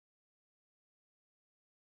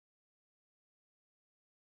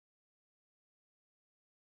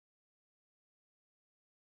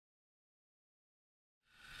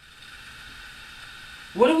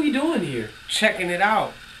What are we doing here? Checking it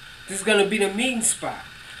out. This is gonna be the meeting spot.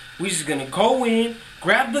 We just gonna go in,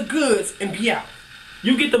 grab the goods, and be out.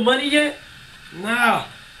 You get the money yet? Nah,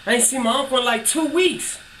 I ain't seen my uncle in like 2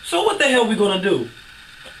 weeks. So what the hell we gonna do?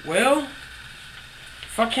 Well,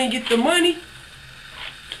 if I can't get the money,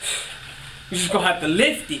 you just gonna have to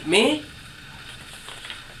lift it, man.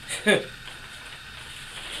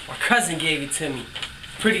 My cousin gave it to me.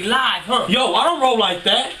 Pretty live, huh? Yo, I don't roll like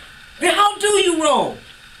that. Then how do you roll?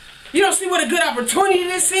 You don't see what a good opportunity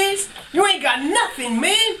this is? You ain't got nothing,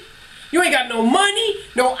 man. You ain't got no money,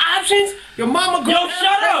 no options. Your mama go. Yo,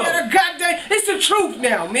 shut up! Goddamn, it's the truth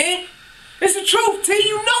now, man. It's the truth, T.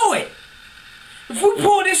 You know it. If we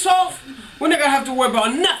pull this off, we're not gonna have to worry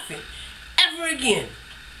about nothing ever again.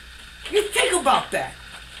 You think about that.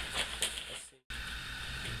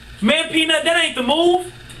 Man, Peanut, that ain't the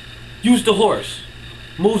move. Use the horse.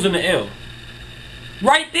 Moves in the L.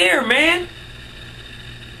 Right there, man.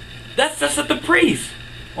 That's at the priest.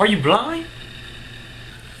 Are you blind?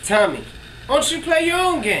 Tommy, why don't you play your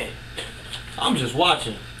own game? I'm just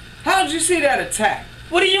watching. How'd you see that attack?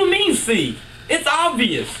 What do you mean, see? It's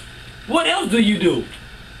obvious. What else do you do?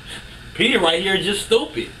 Peter right here is just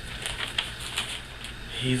stupid.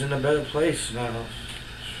 He's in a better place now.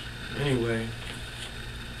 Anyway.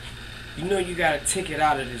 You know you got a ticket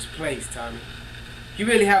out of this place, Tommy. You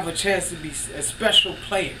really have a chance to be a special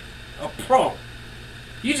player, a pro.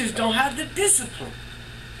 You just don't have the discipline.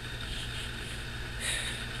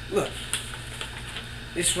 Look,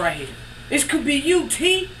 this right here. This could be you,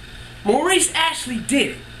 T. Maurice Ashley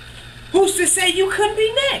did it. Who's to say you couldn't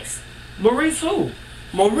be next? Maurice who?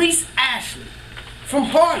 Maurice Ashley, from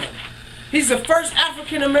Harlem. He's the first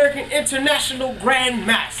African-American international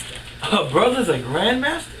grandmaster. Her brother's a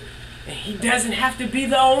grandmaster? And he doesn't have to be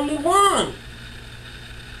the only one.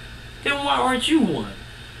 Then why aren't you one?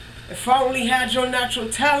 If I only had your natural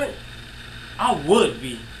talent, I would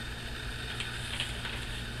be.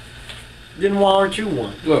 Then why aren't you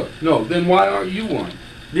one? Look, no, then why aren't you one?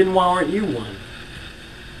 Then why aren't you one?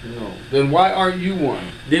 No, then why aren't you one?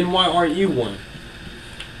 Then why aren't you one?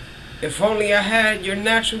 If only I had your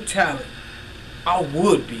natural talent, I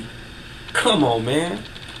would be. Come on, man.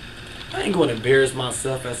 I ain't gonna embarrass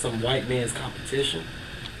myself at some white man's competition.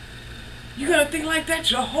 You gonna think like that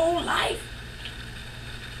your whole life?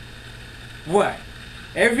 What?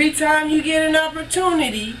 Every time you get an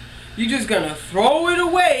opportunity, you just gonna throw it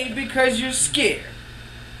away because you're scared.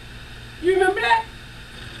 You remember that?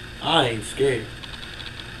 I ain't scared.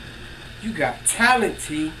 You got talent,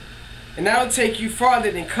 T. And that'll take you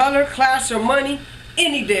farther than color, class, or money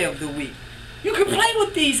any day of the week. You can play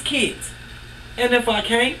with these kids. And if I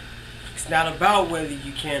can't? It's not about whether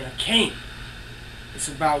you can or can't. It's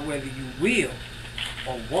about whether you will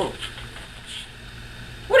or won't.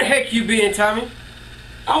 Where the heck you been, Tommy?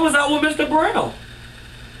 I was out with Mr. Brown.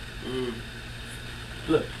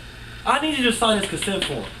 Look, I need you to sign this consent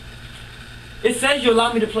form. It says you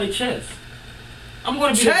allow me to play chess. I'm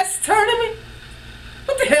gonna be chess tournament?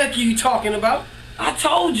 What the heck are you talking about? I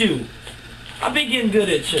told you. I've been getting good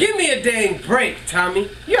at chess. Give me a dang break, Tommy.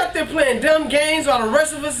 You out there playing dumb games while the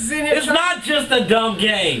rest of us is in here. It's not just a dumb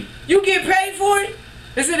game. You get paid for it?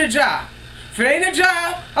 Is it a job? If it ain't a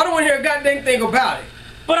job, I don't want to hear a goddamn thing about it.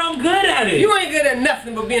 But I'm good at it. You ain't good at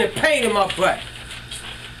nothing but being a pain in my butt.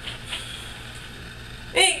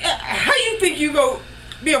 Hey, how you think you go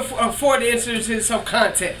be afford to enter into some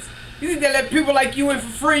contest? You think they let people like you in for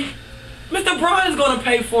free? Mr. Brian's gonna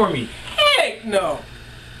pay for me. Heck no.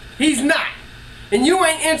 He's not. And you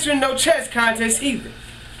ain't entering no chess contest either.